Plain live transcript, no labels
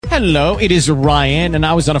Hello, it is Ryan, and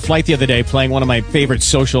I was on a flight the other day playing one of my favorite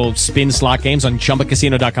social spin slot games on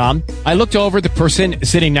ChumbaCasino.com. I looked over at the person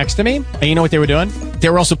sitting next to me, and you know what they were doing? They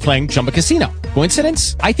were also playing Chumba Casino.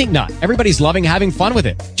 Coincidence? I think not. Everybody's loving having fun with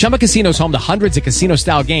it. Chumba Casino is home to hundreds of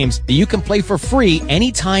casino-style games that you can play for free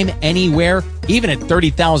anytime, anywhere, even at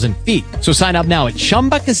 30,000 feet. So sign up now at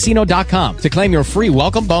ChumbaCasino.com to claim your free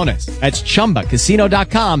welcome bonus. That's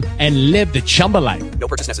ChumbaCasino.com and live the Chumba life. No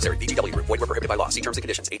purchase necessary. VGW. Void where prohibited by law. See terms and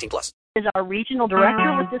conditions. 18+. Is our regional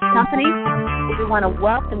director with this company. We want to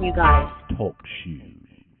welcome you guys. Talk shoes.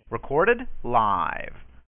 Recorded live.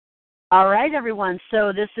 All right, everyone.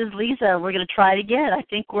 So this is Lisa. We're going to try it again. I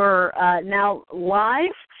think we're now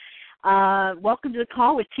live. Welcome to the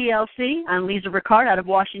call with TLC. I'm Lisa Ricard out of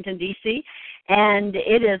Washington, D.C., and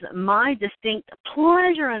it is my distinct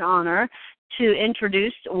pleasure and honor to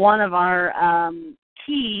introduce one of our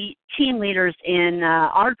key team leaders in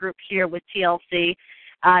our group here with TLC.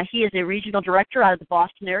 He is a regional director out of the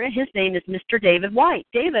Boston area. His name is Mr. David White.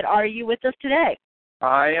 David, are you with us today?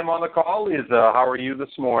 I am on the call, Lisa. How are you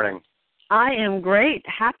this morning? I am great.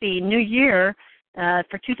 Happy New Year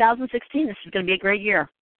for 2016. This is going to be a great year.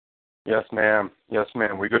 Yes, ma'am. Yes,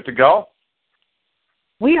 ma'am. We good to go?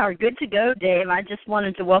 We are good to go, Dave. I just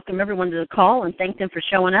wanted to welcome everyone to the call and thank them for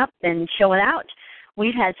showing up and showing out.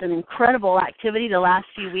 We've had some incredible activity the last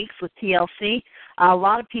few weeks with TLC. A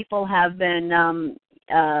lot of people have been,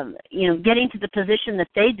 getting to the position that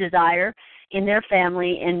they desire in their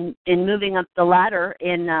family and in moving up the ladder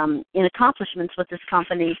in accomplishments with this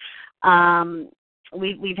company.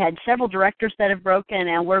 We've had several directors that have broken,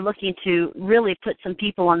 and we're looking to really put some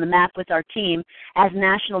people on the map with our team as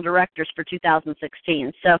national directors for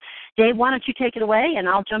 2016. So, Dave, why don't you take it away, and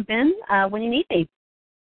I'll jump in when you need me.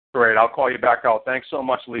 Great. I'll call you back out. Thanks so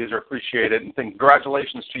much, Lisa. Appreciate it. And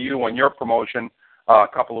congratulations to you on your promotion a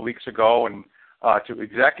couple of weeks ago and to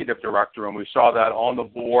executive director. And we saw that on the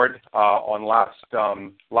board on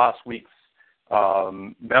last week's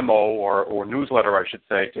memo or newsletter, I should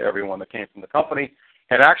say, to everyone that came from the company.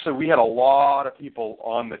 And actually, we had a lot of people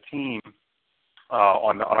on the team,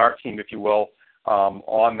 on our team, if you will,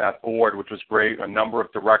 on that board, which was great. A number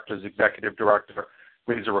of directors, executive director,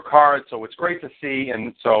 Lisa Ricard. So it's great to see.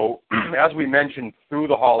 And so, as we mentioned through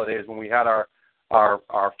the holidays, when we had our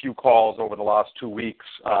few calls over the last 2 weeks,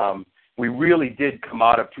 we really did come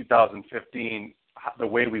out of 2015 the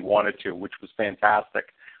way we wanted to, which was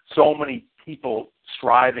fantastic. So many people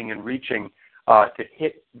striving and reaching to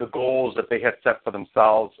hit the goals that they had set for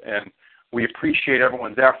themselves, and we appreciate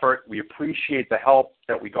everyone's effort. We appreciate the help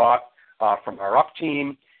that we got from our up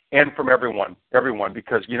team and from everyone,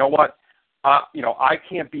 because you know what? I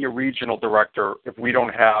can't be a regional director if we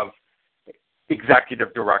don't have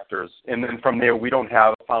executive directors, and then from there we don't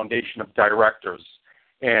have a foundation of directors.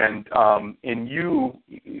 And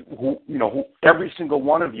every single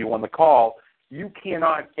one of you on the call, you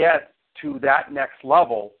cannot get to that next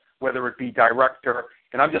level, whether it be director,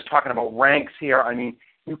 and I'm just talking about ranks here. I mean,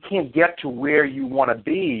 you can't get to where you want to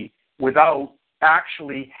be without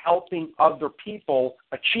actually helping other people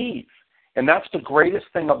achieve. And that's the greatest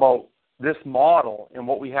thing about this model and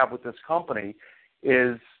what we have with this company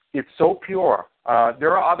is it's so pure.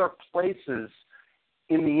 There are other places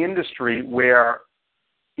in the industry where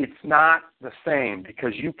it's not the same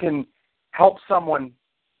because you can help someone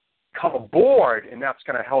come aboard and that's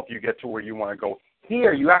going to help you get to where you want to go.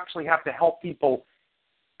 Here, you actually have to help people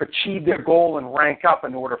achieve their goal and rank up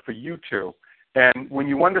in order for you to. And when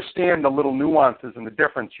you understand the little nuances and the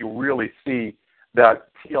difference, you really see that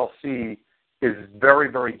TLC is very,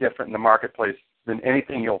 very different in the marketplace than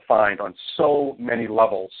anything you'll find on so many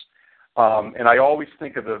levels. And I always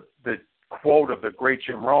think of the quote of the great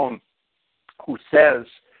Jim Rohn, who says,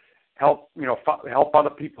 help other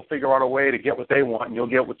people figure out a way to get what they want, and you'll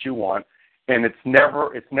get what you want. And it's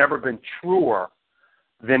never been truer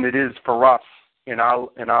than it is for us in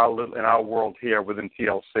our world here within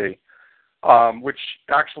TLC. Which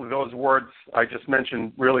actually, those words I just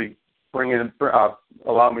mentioned really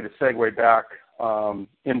allow me to segue back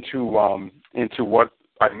into what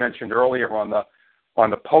I mentioned earlier on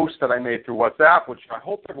the post that I made through WhatsApp, which I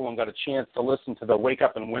hope everyone got a chance to listen to the Wake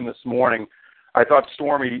Up and Win this morning. I thought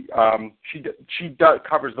Stormy, she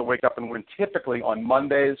covers the Wake Up and Win typically on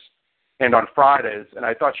Mondays and on Fridays, and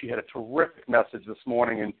I thought she had a terrific message this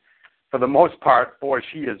morning. And for the most part, boy,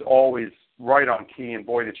 she is always right on key, and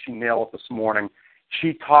boy, did she nail it this morning.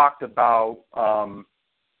 She talked about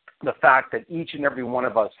the fact that each and every one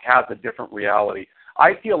of us has a different reality.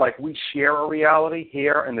 I feel like we share a reality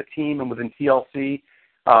here in the team and within TLC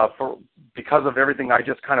because of everything I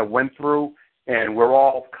just kind of went through, and we're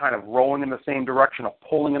all kind of rowing in the same direction or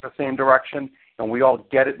pulling in the same direction, and we all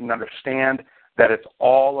get it and understand that it's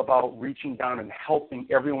all about reaching down and helping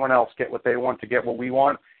everyone else get what they want to get what we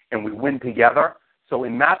want, and we win together. So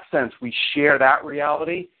in that sense, we share that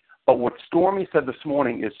reality. But what Stormy said this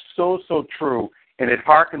morning is so, so true, and it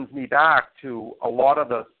harkens me back to a lot of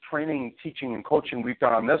the training, teaching, and coaching we've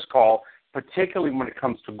done on this call, particularly when it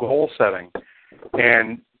comes to goal setting.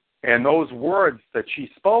 And those words that she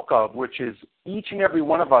spoke of, which is each and every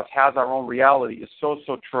one of us has our own reality, is so,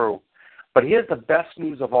 so true. But here's the best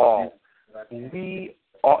news of all.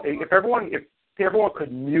 If everyone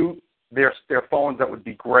could mute their phones, that would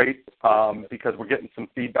be great, because we're getting some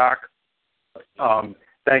feedback.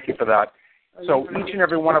 Thank you for that. So each and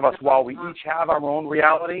every one of us, while we each have our own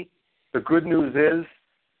reality, the good news is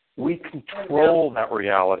we control that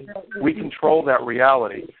reality. We control that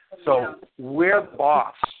reality. So we're the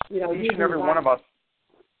boss. Each and every one of us.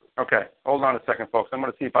 Okay, hold on a second, folks. I'm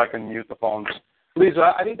going to see if I can mute the phones.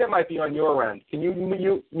 Lisa, I think that might be on your end. Can you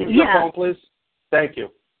mute your phone, please? Thank you.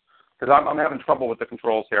 Because I'm having trouble with the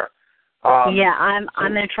controls here. I'm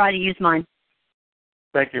going to try to use mine.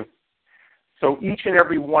 Thank you. So each and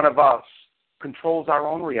every one of us controls our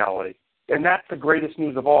own reality. And that's the greatest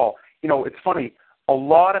news of all. It's funny. A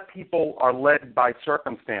lot of people are led by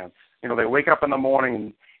circumstance. They wake up in the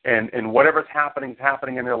morning and whatever's happening is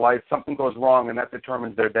happening in their life. Something goes wrong, and that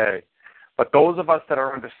determines their day. But those of us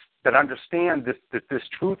that understand this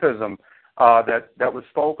truthism that was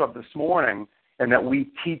spoke of this morning and that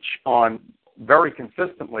we teach on very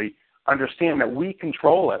consistently, understand that we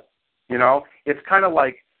control it. It's kind of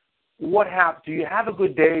like, do you have a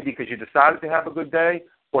good day because you decided to have a good day,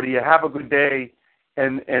 or do you have a good day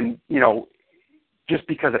and just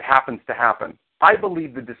because it happens to happen? I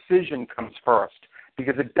believe the decision comes first,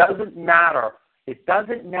 because it doesn't matter. It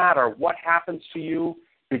doesn't matter what happens to you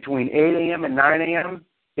between 8 a.m. and 9 a.m.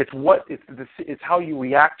 It's how you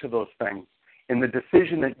react to those things and the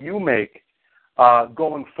decision that you make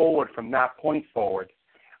going forward from that point forward.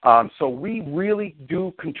 So we really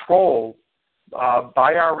do control,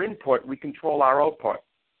 by our input, we control our output.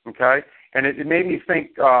 Okay, and it made me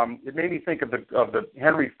think. It made me think of the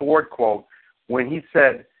Henry Ford quote when he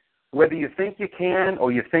said, "Whether you think you can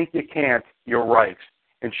or you think you can't, you're right."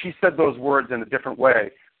 And she said those words in a different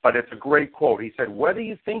way, but it's a great quote. He said, "Whether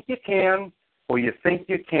you think you can or you think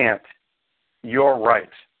you can't, you're right."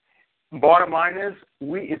 Bottom line is,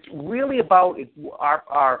 it's really about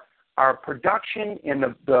our production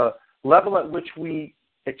and the level at which we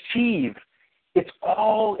achieve. It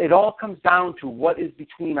all comes down to what is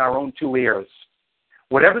between our own two ears.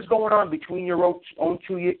 Whatever's going on between your own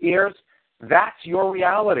two ears, that's your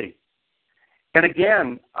reality. And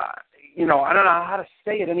again, I don't know how to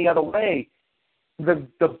say it any other way. The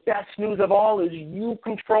best news of all is you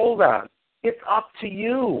control that. It's up to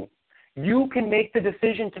you. You can make the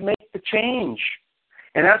decision to make the change.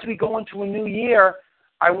 And as we go into a new year,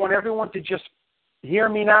 I want everyone to just hear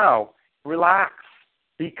me now. Relax.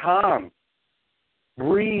 Be calm.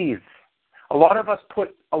 Breathe. A lot of us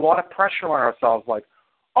put a lot of pressure on ourselves, like,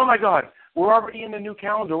 oh my God, we're already in the new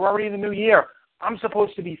calendar, we're already in the new year. I'm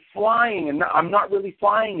supposed to be flying, and I'm not really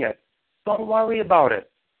flying yet. Don't worry about it.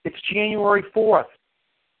 It's January 4th.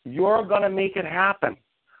 You're going to make it happen.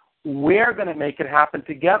 We're going to make it happen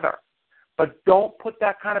together. But don't put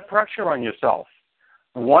that kind of pressure on yourself.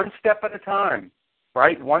 One step at a time,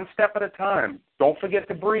 right? One step at a time. Don't forget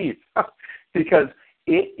to breathe because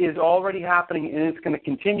it is already happening, and it's going to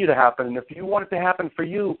continue to happen. And if you want it to happen for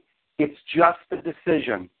you, it's just a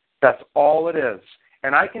decision. That's all it is.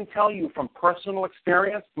 And I can tell you from personal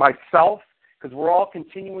experience, myself, because we're all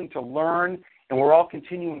continuing to learn and we're all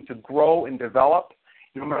continuing to grow and develop.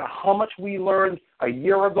 No matter how much we learned a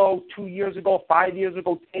year ago, 2 years ago, 5 years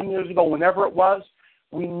ago, 10 years ago, whenever it was,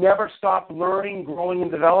 we never stopped learning, growing,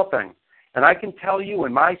 and developing. And I can tell you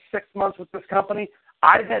in my 6 months with this company,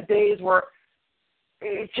 I've had days where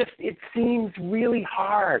it seems really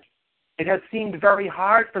hard. It has seemed very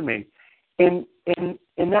hard for me. And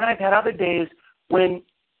then I've had other days when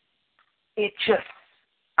it just,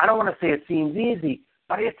 I don't want to say it seems easy,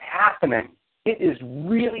 but it's happening. It is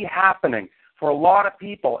really happening for a lot of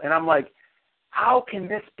people. And I'm like, how can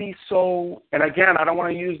this be so, and again, I don't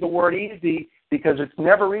want to use the word easy because it's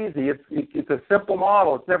never easy. It's a simple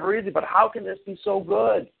model. It's never easy, but how can this be so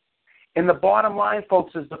good? And the bottom line,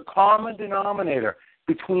 folks, is the common denominator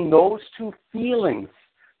between those two feelings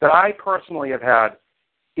that I personally have had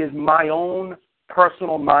is my own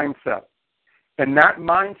personal mindset. And that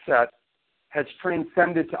mindset has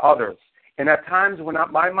transcended to others. And at times when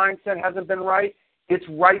my mindset hasn't been right, it's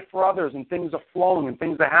right for others, and things are flowing and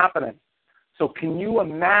things are happening. So can you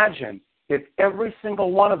imagine if every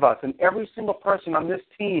single one of us and every single person on this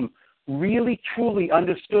team really truly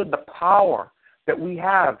understood the power that we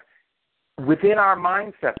have within our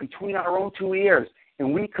mindset, between our own two ears,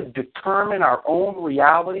 and we could determine our own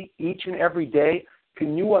reality each and every day,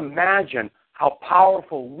 can you imagine how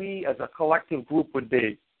powerful we as a collective group would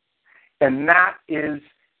be? And that is,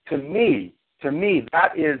 to me,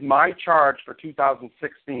 that is my charge for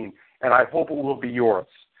 2016, and I hope it will be yours.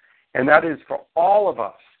 And that is for all of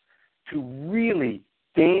us to really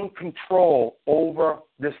gain control over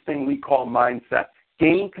this thing we call mindset,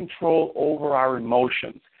 gain control over our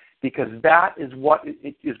emotions, because that is what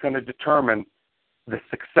is going to determine the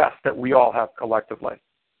success that we all have collectively.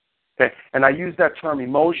 Okay, and I use that term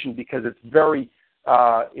emotion because it's very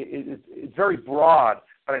broad,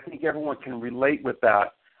 but I think everyone can relate with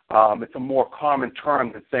that. It's a more common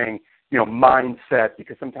term than saying, mindset,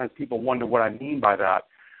 because sometimes people wonder what I mean by that.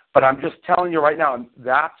 But I'm just telling you right now,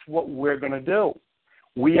 that's what we're going to do.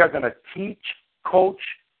 We are going to teach, coach,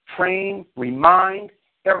 train, remind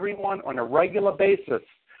everyone on a regular basis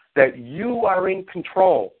that you are in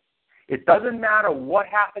control. It doesn't matter what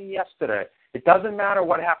happened yesterday. It doesn't matter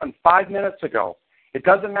what happened 5 minutes ago. It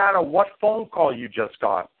doesn't matter what phone call you just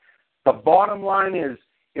got. The bottom line is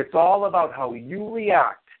it's all about how you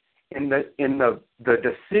react in the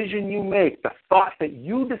decision you make, the thought that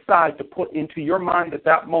you decide to put into your mind at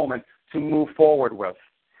that moment to move forward with.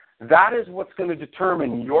 That is what's going to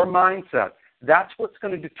determine your mindset. That's what's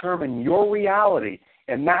going to determine your reality,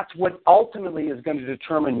 and that's what ultimately is going to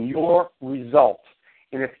determine your results.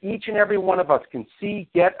 And if each and every one of us can see,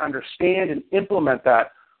 get, understand, and implement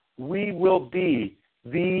that, we will be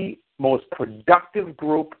the most productive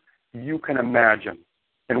group you can imagine.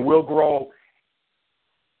 And we'll grow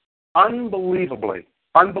unbelievably,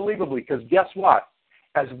 because guess what?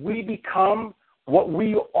 As we become what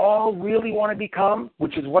we all really want to become,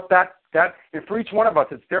 which is what that and for each one of us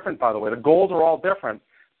it's different, by the way. The goals are all different,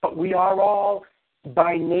 but we are all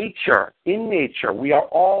by nature, in nature, we are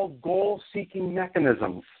all goal-seeking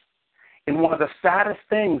mechanisms. And one of the saddest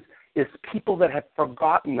things is people that have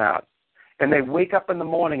forgotten that, and they wake up in the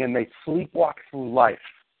morning and they sleepwalk through life.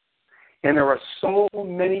 And there are so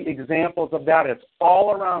many examples of that. It's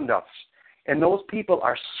all around us. And those people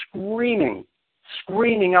are screaming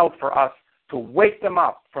out for us to wake them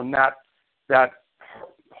up from that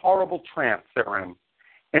horrible trance they're in.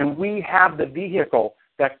 And we have the vehicle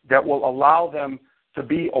that will allow them to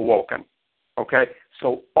be awoken. Okay?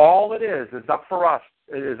 So all it is up for us,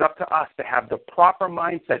 it is up to us to have the proper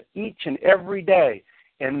mindset each and every day,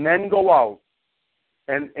 and then go out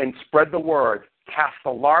and spread the word. Cast the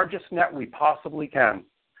largest net we possibly can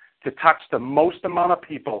to touch the most amount of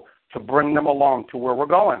people to bring them along to where we're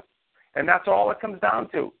going. And that's all it comes down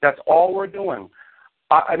to. That's all we're doing.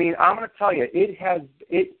 I mean, I'm going to tell you, it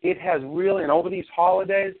has really, and over these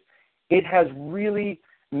holidays, it has really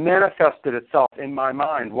manifested itself in my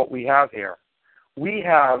mind what we have here. We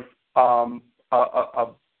have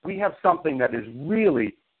something that is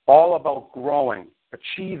really all about growing,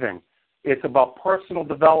 achieving. It's about personal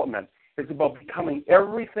development. It's about becoming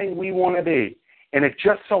everything we want to be. And it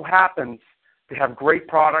just so happens to have great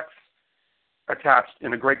products attached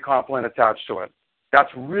and a great complement attached to it.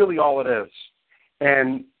 That's really all it is.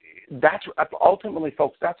 And that's ultimately,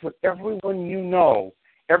 folks, that's what everyone we know,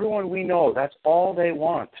 that's all they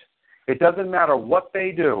want. It doesn't matter what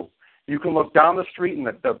they do. You can look down the street and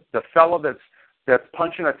the fellow that's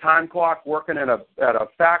punching a time clock working at a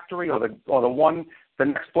factory, or the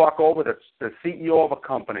next block over that's the CEO of a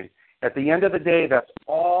company. At the end of the day, that's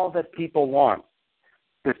all that people want.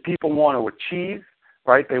 Is people want to achieve,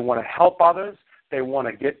 right? They want to help others. They want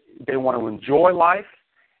to enjoy life,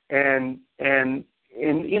 and who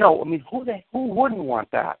wouldn't want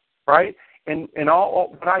that, right? And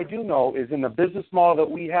all what I do know is in the business model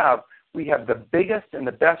that we have the biggest and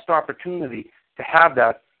the best opportunity to have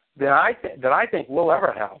that I think we'll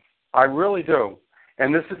ever have. I really do.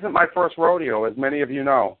 And this isn't my first rodeo, as many of you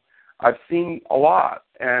know. I've seen a lot,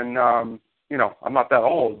 and I'm not that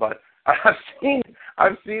old, but I've seen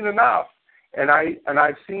enough, and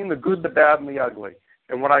I've seen the good, the bad, and the ugly.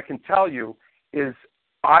 And what I can tell you is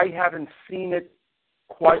I haven't seen it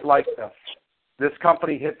quite like this. This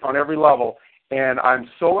company hits on every level, and I'm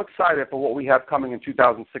so excited for what we have coming in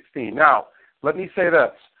 2016. Now, let me say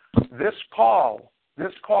this: this call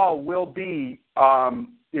will be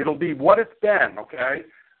it'll be what it's been, okay?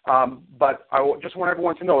 But I just want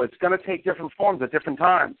everyone to know it's going to take different forms at different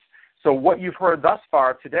times. So what you've heard thus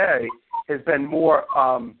far today has been more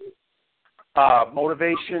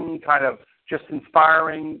motivation, kind of just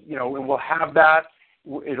inspiring, and we'll have that.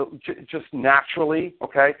 It'll just naturally,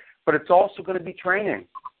 okay? But it's also going to be training,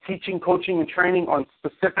 teaching, coaching, and training on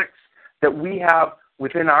specifics that we have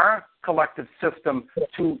within our collective system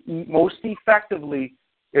to most effectively,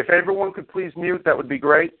 if everyone could please mute, that would be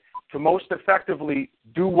great, to most effectively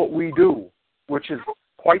do what we do, which is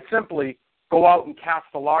quite simply go out and cast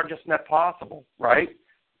the largest net possible, right?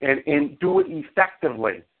 And do it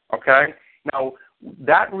effectively, okay? Now,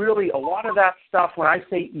 that really, a lot of that stuff, when I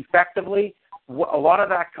say effectively, a lot of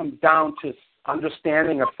that comes down to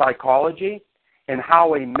understanding of psychology and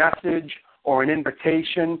how a message or an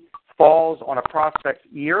invitation falls on a prospect's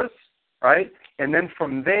ears, right? And then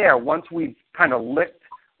from there, once we've kind of licked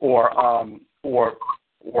or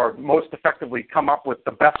most effectively come up with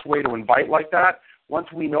the best way to invite like that, once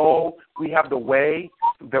we know we have the way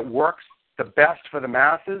that works the best for the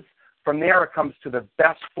masses, from there it comes to the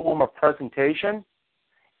best form of presentation,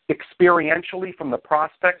 experientially from the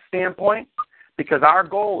prospect standpoint, because our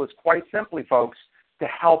goal is quite simply, folks, to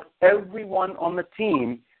help everyone on the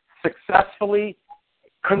team successfully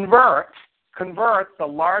convert the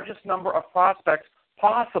largest number of prospects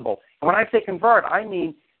possible. And when I say convert, I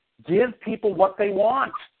mean give people what they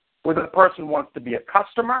want, whether the person wants to be a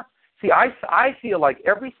customer. See, I feel like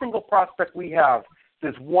every single prospect we have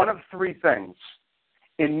is one of three things.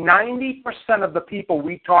 And 90% of the people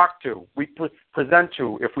we talk to, we present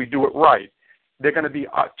to, if we do it right, they're going to be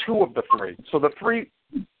two of the three. So the three,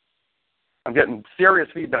 I'm getting serious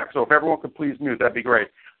feedback, so if everyone could please mute, that'd be great.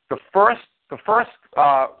 The first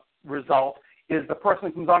result is the person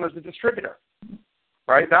who comes on as a distributor,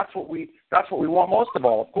 right? That's what we want most of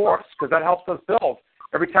all, of course, because that helps us build.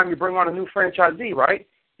 Every time you bring on a new franchisee, right,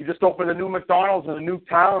 you just open a new McDonald's in a new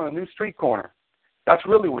town and a new street corner. That's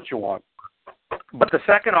really what you want. But the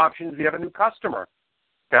second option is you have a new customer,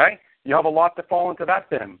 okay? You have a lot to fall into that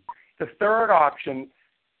bin. The third option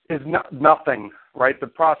is nothing, right? The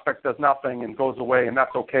prospect does nothing and goes away, and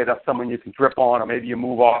that's okay. That's someone you can drip on, or maybe you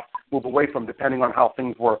move away from, depending on how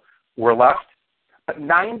things were left. But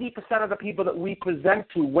 90% of the people that we present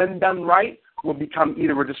to, when done right, will become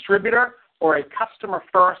either a distributor or a customer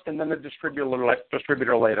first and then a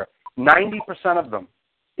distributor later. 90% of them,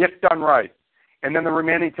 if done right. And then the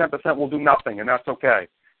remaining 10% will do nothing, and that's okay.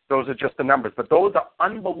 Those are just the numbers. But those are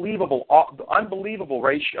unbelievable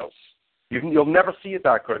ratios. You'll never see it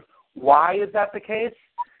that good. Why is that the case?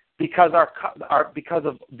 Because because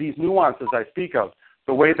of these nuances I speak of,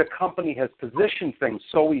 the way the company has positioned things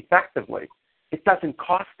so effectively, it doesn't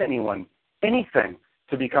cost anyone anything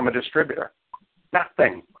to become a distributor.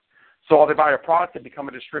 Nothing. So they buy a product to become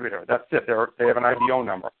a distributor. That's it. They have an IBO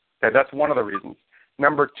number. Okay, that's one of the reasons.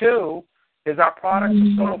 Number two is our products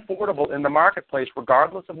are so affordable in the marketplace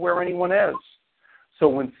regardless of where anyone is. So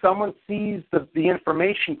when someone sees the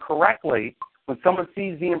information correctly, when someone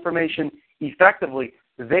sees the information effectively,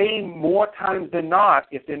 they, more times than not,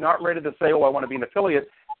 if they're not ready to say, oh, I want to be an affiliate,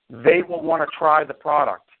 they will want to try the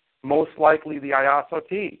product, most likely the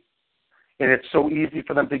ISOT. And it's so easy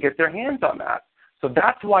for them to get their hands on that. So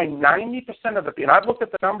that's why 90% of and I've looked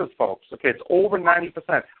at the numbers, folks, okay, it's over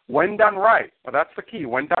 90%, when done right. Well, that's the key,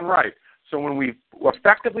 when done right. So when we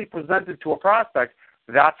effectively present it to a prospect,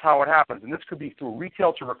 that's how it happens. And this could be through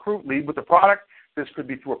retail to recruit, lead with the product. This could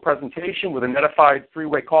be through a presentation with a notified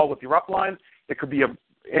three-way call with your upline. It could be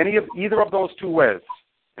either of those two ways.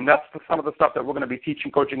 And that's some of the stuff that we're going to be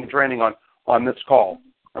teaching, coaching, and training on this call.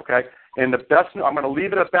 Okay? And the best, I'm going to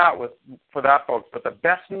leave it at that for that, folks. But the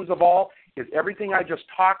best news of all is everything I just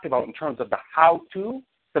talked about in terms of the how-to,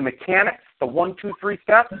 the mechanics, the 1, 2, 3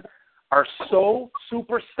 steps, are so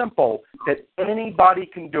super simple that anybody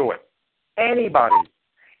can do it. Anybody.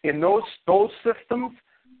 In those systems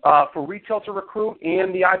for retail to recruit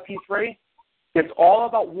and the IP3, it's all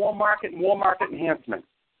about warm market and warm market enhancement.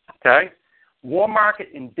 Okay? Warm market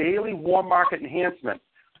and daily warm market enhancement,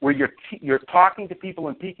 where you're talking to people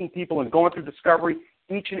and peaking people and going through discovery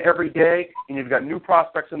each and every day, and you've got new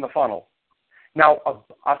prospects in the funnel. Now,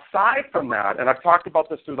 aside from that, and I've talked about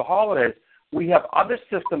this through the holidays, we have other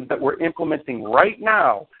systems that we're implementing right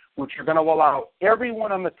now, which are going to allow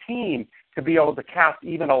everyone on the team to be able to cast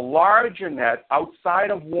even a larger net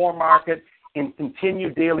outside of warm market and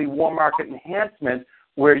continue daily warm market enhancement,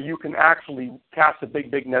 where you can actually cast a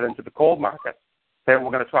big, big net into the cold market. Okay,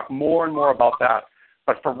 we're going to talk more and more about that.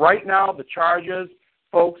 But for right now, the charge is,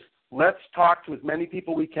 folks, let's talk to as many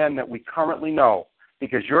people we can that we currently know,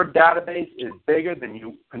 because your database is bigger than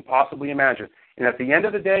you can possibly imagine. And at the end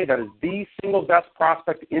of the day, that is the single best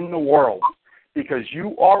prospect in the world, because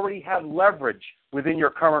you already have leverage within your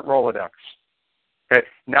current Rolodex. Okay?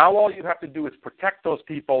 Now all you have to do is protect those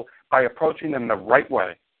people by approaching them the right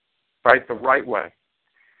way, right? The right way,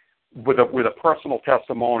 with a personal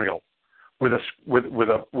testimonial, with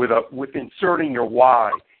inserting your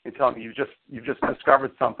why and telling them you've just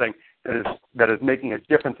discovered something that is making a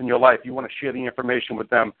difference in your life. You want to share the information with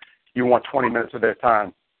them. You want 20 minutes of their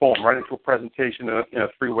time. Boom, right into a presentation in a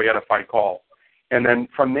three-way edified call. And then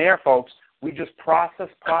from there, folks, we just process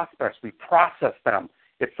prospects. We process them.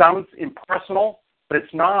 It sounds impersonal, but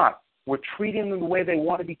it's not. We're treating them the way they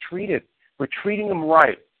want to be treated. We're treating them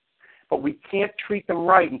right. But we can't treat them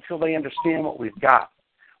right until they understand what we've got.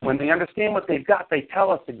 When they understand what they've got, they tell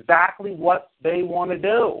us exactly what they want to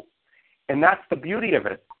do. And that's the beauty of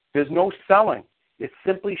it. There's no selling. It's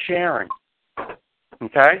simply sharing.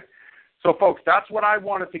 Okay? So, folks, that's what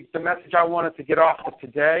the message I wanted to get off of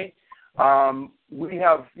today. We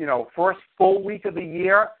have, first full week of the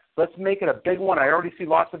year. Let's make it a big one. I already see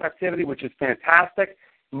lots of activity, which is fantastic.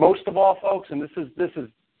 Most of all, folks, and this is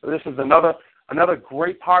another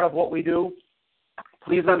great part of what we do.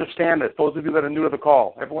 Please understand this. Those of you that are new to the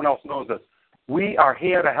call, everyone else knows this. We are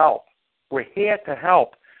here to help. We're here to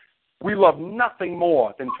help. We love nothing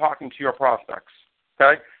more than talking to your prospects.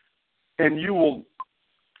 Okay, and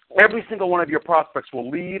every single one of your prospects will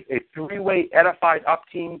leave a three-way edified up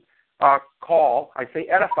team call. I say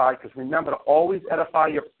edify because remember to always edify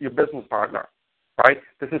your business partner, right?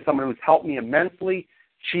 This is someone who's helped me immensely.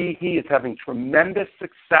 He is having tremendous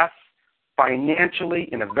success financially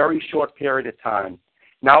in a very short period of time.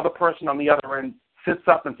 Now the person on the other end sits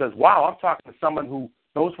up and says, wow, I'm talking to someone who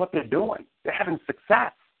knows what they're doing. They're having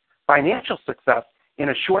success, financial success in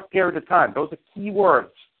a short period of time. Those are key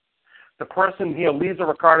words. The person here, Lisa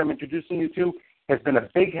Ricard, I'm introducing you to, has been a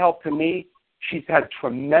big help to me. She's had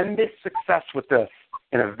tremendous success with this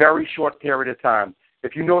in a very short period of time.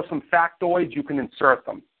 If you know some factoids, you can insert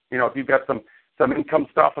them. If you've got some income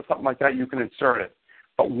stuff or something like that, you can insert it.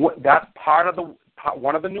 But that's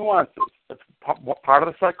one of the nuances. That's part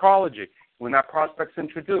of the psychology. When that prospect's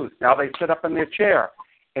introduced, now they sit up in their chair.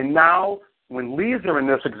 And now when Lisa, in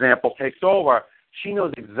this example, takes over, she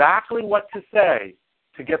knows exactly what to say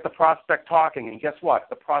to get the prospect talking. And guess what?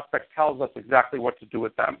 The prospect tells us exactly what to do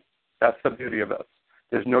with them. That's the beauty of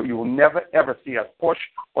this. You will never, ever see us push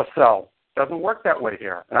or sell. It doesn't work that way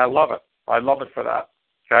here, and I love it. I love it for that,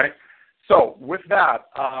 okay? So with that,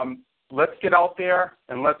 let's get out there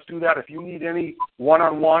and let's do that. If you need any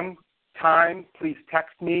one-on-one time, please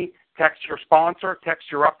text me, text your sponsor, text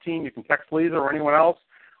your up team. You can text Lisa or anyone else.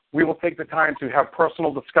 We will take the time to have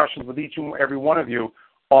personal discussions with each and every one of you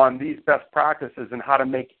on these best practices and how to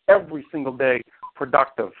make every single day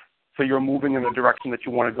productive so you're moving in the direction that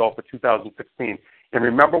you want to go for 2016. And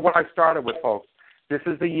remember what I started with, folks. This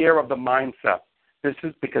is the year of the mindset. This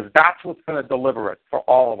is because that's what's going to deliver it for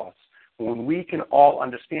all of us. When we can all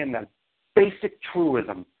understand that basic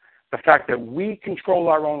truism, the fact that we control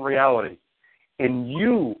our own reality, and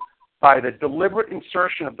you, by the deliberate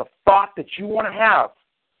insertion of the thought that you want to have,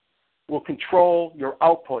 will control your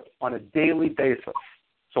output on a daily basis.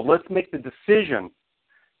 So let's make the decision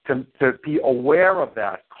to be aware of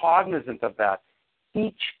that, cognizant of that,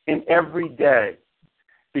 each and every day.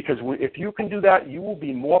 Because if you can do that, you will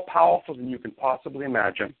be more powerful than you can possibly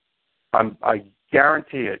imagine. I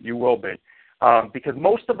guarantee it, you will be. Because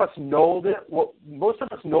most of us know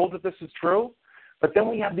that this is true, but then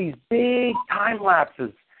we have these big time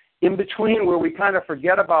lapses in between where we kind of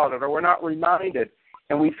forget about it or we're not reminded,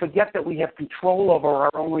 and we forget that we have control over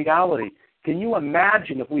our own reality. Can you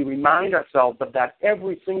imagine if we remind ourselves of that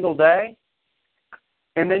every single day,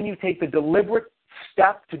 and then you take the deliberate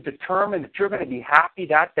step to determine that you're going to be happy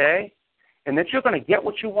that day, and that you're going to get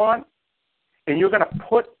what you want, and you're going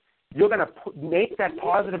to make that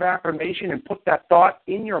positive affirmation and put that thought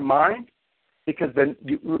in your mind, because then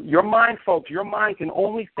your mind, folks, your mind can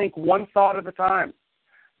only think one thought at a time.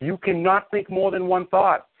 You cannot think more than one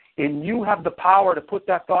thought, and you have the power to put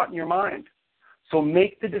that thought in your mind. So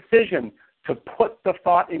make the decision to put the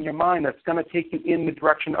thought in your mind that's going to take you in the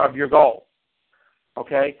direction of your goal.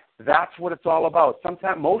 Okay? That's what it's all about.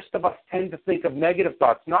 Sometimes most of us tend to think of negative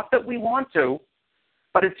thoughts. Not that we want to,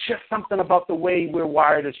 but it's just something about the way we're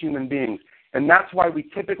wired as human beings. And that's why we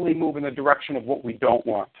typically move in the direction of what we don't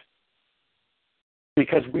want.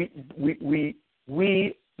 Because we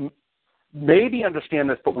maybe understand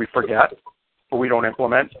this, but we forget, or we don't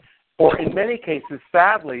implement. Or in many cases,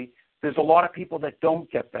 sadly, there's a lot of people that don't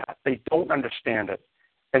get that. They don't understand it.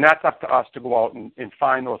 And that's up to us to go out and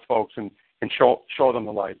find those folks and show them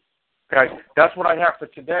the light. Okay? That's what I have for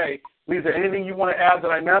today. Lisa, anything you want to add that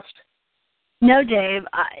I missed? No, Dave.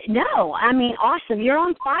 No. I mean, awesome. You're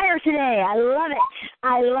on fire today. I love it.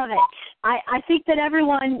 I love it. I think that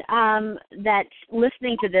everyone that's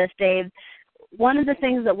listening to this, Dave, one of the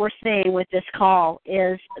things that we're seeing with this call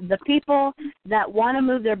is the people that want to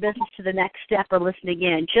move their business to the next step are listening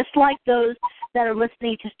in, just like those that are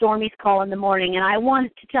listening to Stormy's call in the morning. And I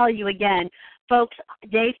wanted to tell you again, folks,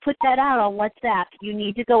 Dave put that out on WhatsApp. You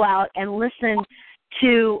need to go out and listen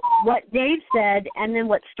to what Dave said and then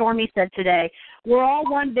what Stormy said today. We're all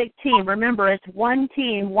one big team. Remember, it's one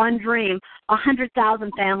team, one dream,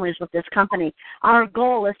 100,000 families with this company. Our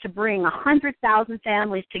goal is to bring 100,000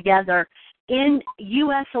 families together in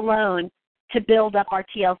U.S. alone to build up our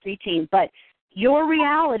TLC team. But your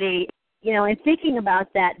reality, in thinking about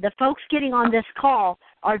that, the folks getting on this call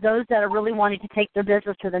are those that are really wanting to take their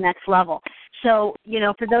business to the next level. So,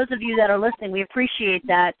 for those of you that are listening, we appreciate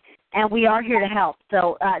that, and we are here to help.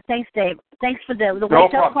 So thanks, Dave. Thanks for the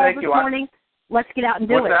wake-up call this morning. Let's get out and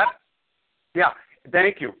do it. What's that? Yeah,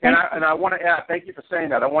 thank you. And I want to add, thank you for saying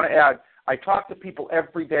that. I want to add, I talk to people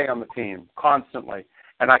every day on the team, constantly.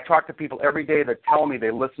 And I talk to people every day that tell me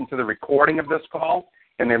they listen to the recording of this call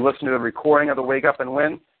and they listen to the recording of the Wake Up and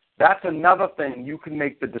Win. That's another thing you can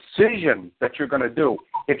make the decision that you're going to do.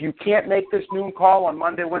 If you can't make this noon call on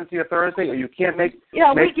Monday, Wednesday, or Thursday, or you can't make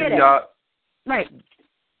we get it. Right.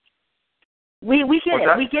 We get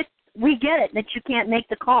it. We get it that you can't make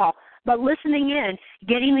the call. But listening in,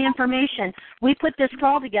 getting the information, we put this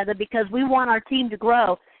call together because we want our team to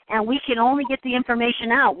grow, and we can only get the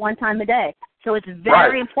information out one time a day. So it's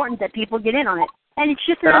very important that people get in on it. And it's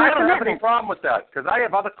just another commitment. I don't have any problem with that because I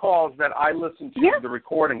have other calls that I listen to, the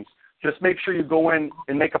recordings. Just make sure you go in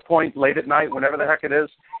and make a point late at night, whenever the heck it is,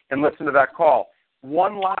 and listen to that call.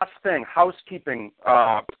 One last thing, housekeeping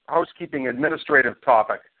administrative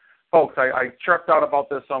topic. Folks, I chirped out about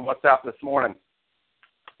this on WhatsApp this morning.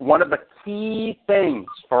 One of the key things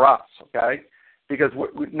for us, okay, because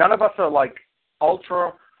none of us are like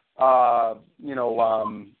ultra,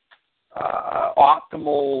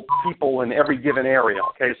 optimal people in every given area,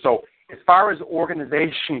 okay? So as far as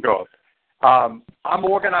organization goes, I'm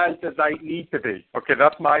organized as I need to be, okay?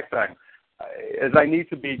 That's my thing, as I need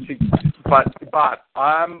to be. But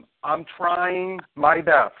I'm trying my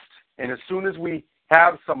best, and as soon as we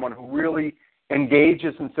have someone who really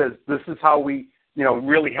engages and says this is how we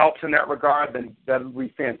really helps in that regard, then that would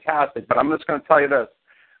be fantastic. But I'm just going to tell you this.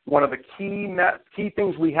 One of the key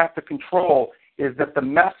things we have to control is that the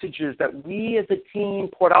messages that we as a team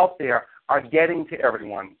put out there are getting to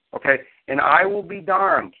everyone, okay? And I will be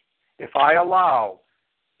darned if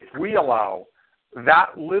we allow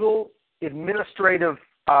that little administrative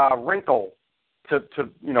wrinkle to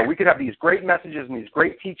we could have these great messages and these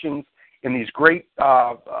great teachings and these great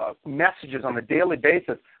messages on a daily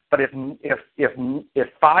basis, but if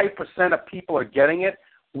 5% of people are getting it,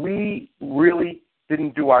 we really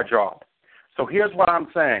didn't do our job. So here's what I'm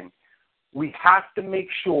saying. We have to make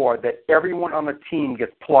sure that everyone on the team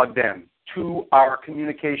gets plugged in to our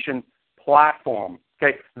communication platform,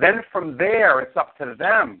 okay? Then from there, it's up to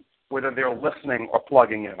them whether they're listening or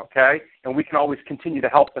plugging in, okay? And we can always continue to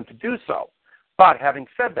help them to do so. But having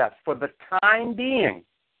said that, for the time being,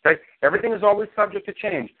 okay, everything is always subject to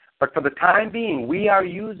change. But for the time being, we are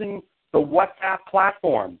using the WhatsApp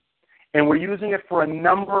platform, and we're using it for a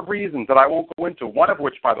number of reasons that I won't go into, one of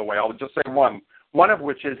which, by the way, I'll just say one of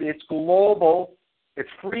which is it's global, it's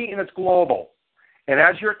free, and it's global. And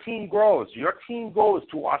as your team goes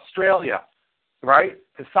to Australia, right,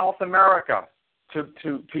 to South America,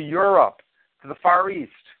 to Europe, to the Far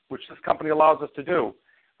East, which this company allows us to do,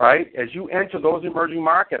 right? As you enter those emerging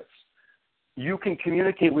markets, you can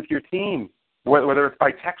communicate with your team, whether it's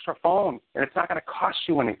by text or phone, and it's not going to cost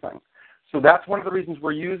you anything. So that's one of the reasons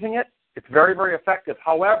we're using it. It's very, very effective.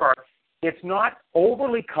 However, it's not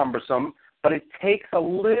overly cumbersome, but it takes a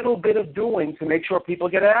little bit of doing to make sure people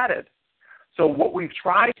get added. So what we've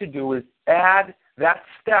tried to do is add that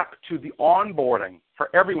step to the onboarding for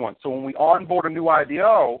everyone. So when we onboard a new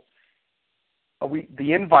IBO, we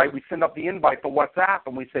send up the invite for WhatsApp,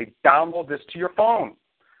 and we say, download this to your phone.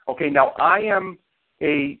 Okay, now I am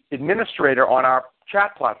a administrator on our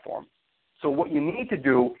chat platform. So what you need to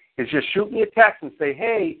do is just shoot me a text and say,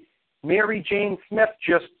 hey, Mary Jane Smith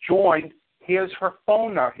just joined. Here's her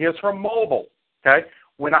phone number. Here's her mobile. Okay?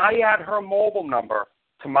 When I add her mobile number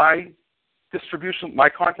to my distribution, my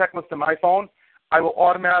contact list to my phone, I will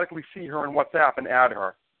automatically see her in WhatsApp and add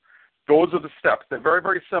her. Those are the steps. They're very,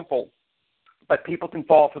 very simple, but people can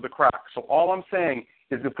fall through the cracks. So all I'm saying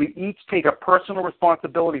is if we each take a personal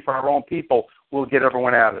responsibility for our own people, we'll get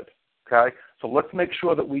everyone added. Okay? So let's make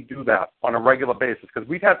sure that we do that on a regular basis, because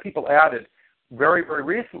we've had people added very, very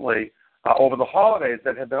recently over the holidays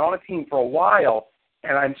that have been on a team for a while,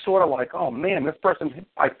 and I'm sort of like, oh, man, this person,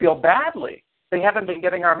 I feel badly. They haven't been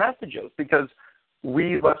getting our messages because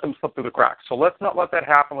we let them slip through the cracks. So let's not let that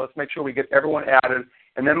happen. Let's make sure we get everyone added.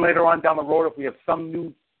 And then later on down the road, if we have some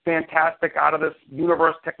new fantastic out of this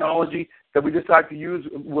universe technology that we decide to use,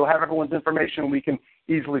 we'll have everyone's information and we can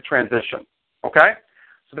easily transition. Okay?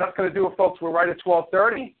 So that's going to do it, folks. We're right at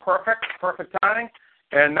 12:30. Perfect timing.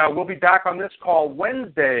 And we'll be back on this call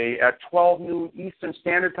Wednesday at 12 noon Eastern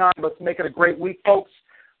Standard Time. Let's make it a great week, folks.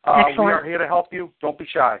 We are here to help you. Don't be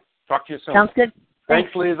shy. Talk to you soon. Sounds good. Thanks,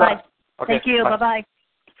 Lisa. Bye. Okay, Thank you. bye. Bye-bye.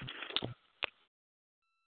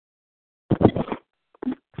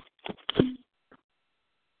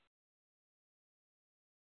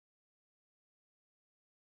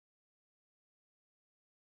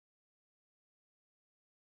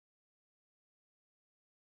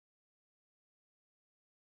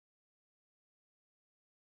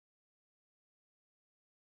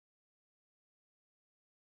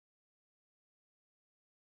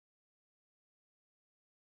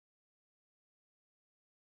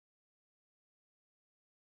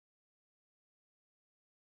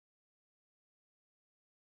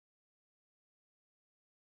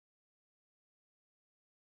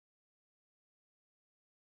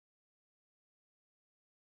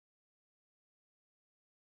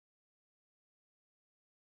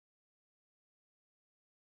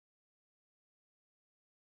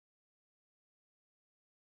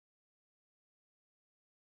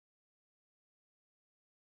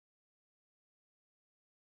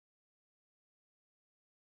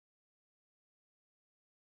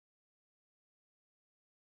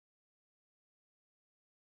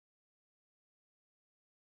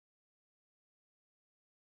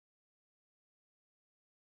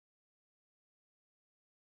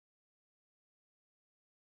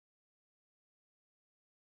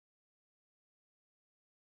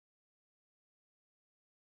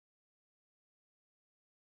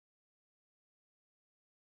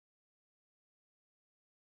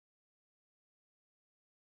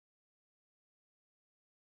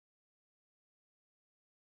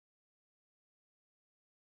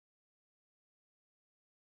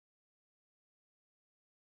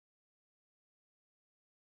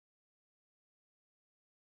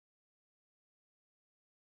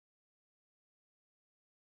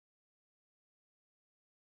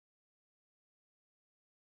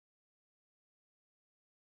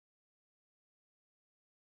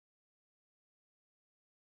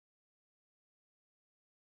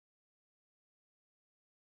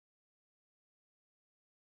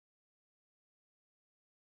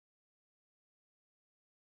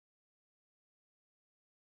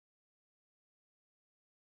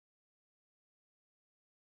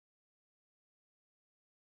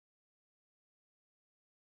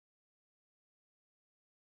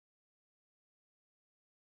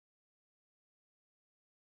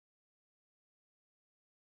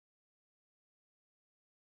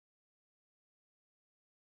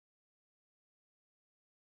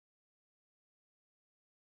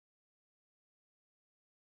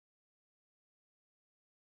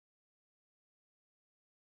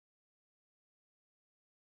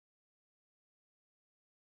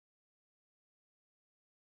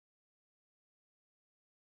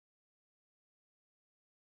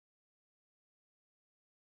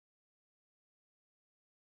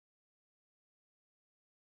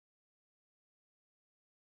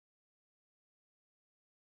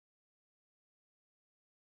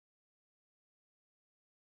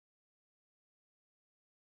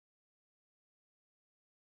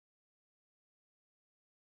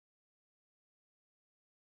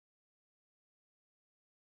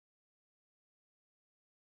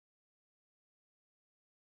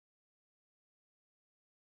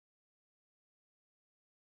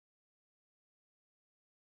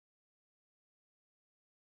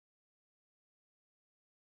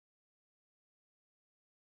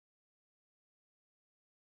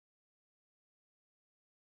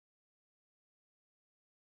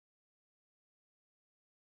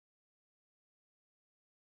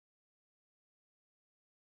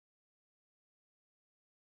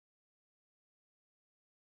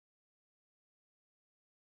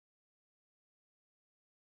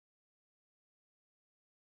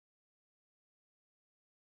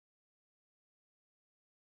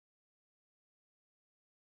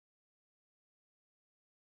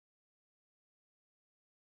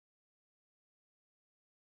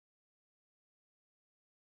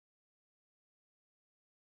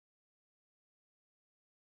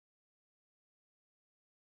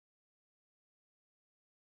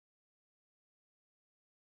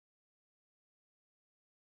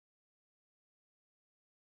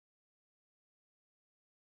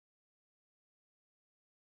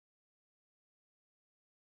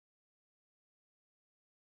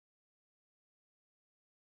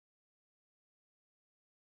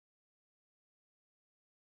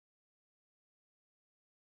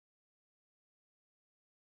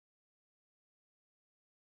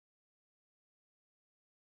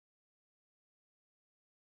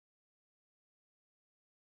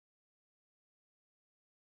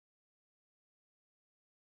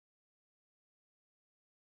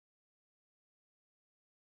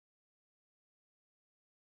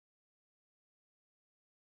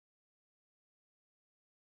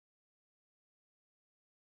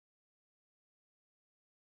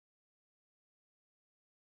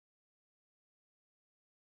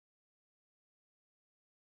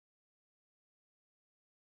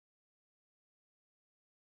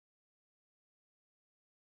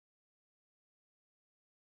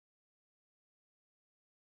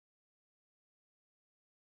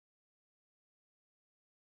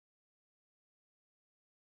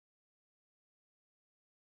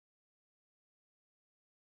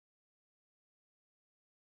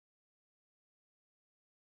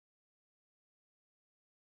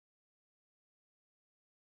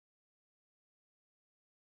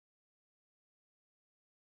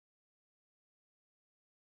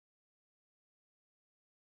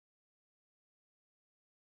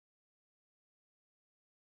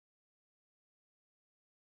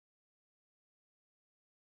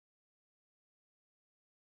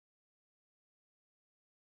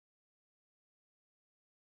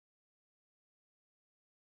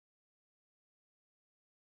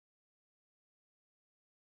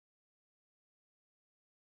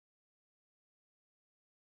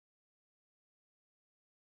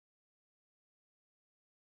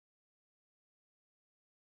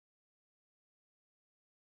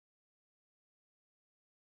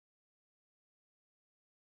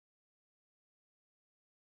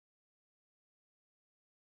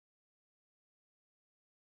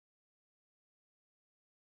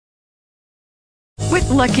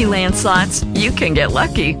 Lucky Land Slots, you can get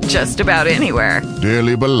lucky just about anywhere.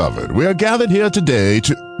 Dearly beloved, we are gathered here today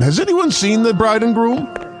to... Has anyone seen the bride and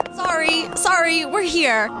groom? Sorry, we're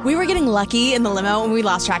here. We were getting lucky in the limo and we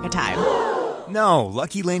lost track of time. No,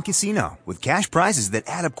 Lucky Land Casino, with cash prizes that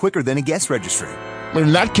add up quicker than a guest registry.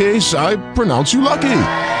 In that case, I pronounce you lucky.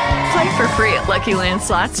 Play for free at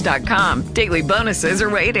LuckyLandSlots.com. Daily bonuses are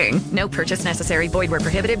waiting. No purchase necessary. Void where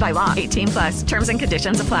prohibited by law. 18+. Terms and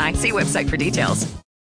conditions apply. See website for details.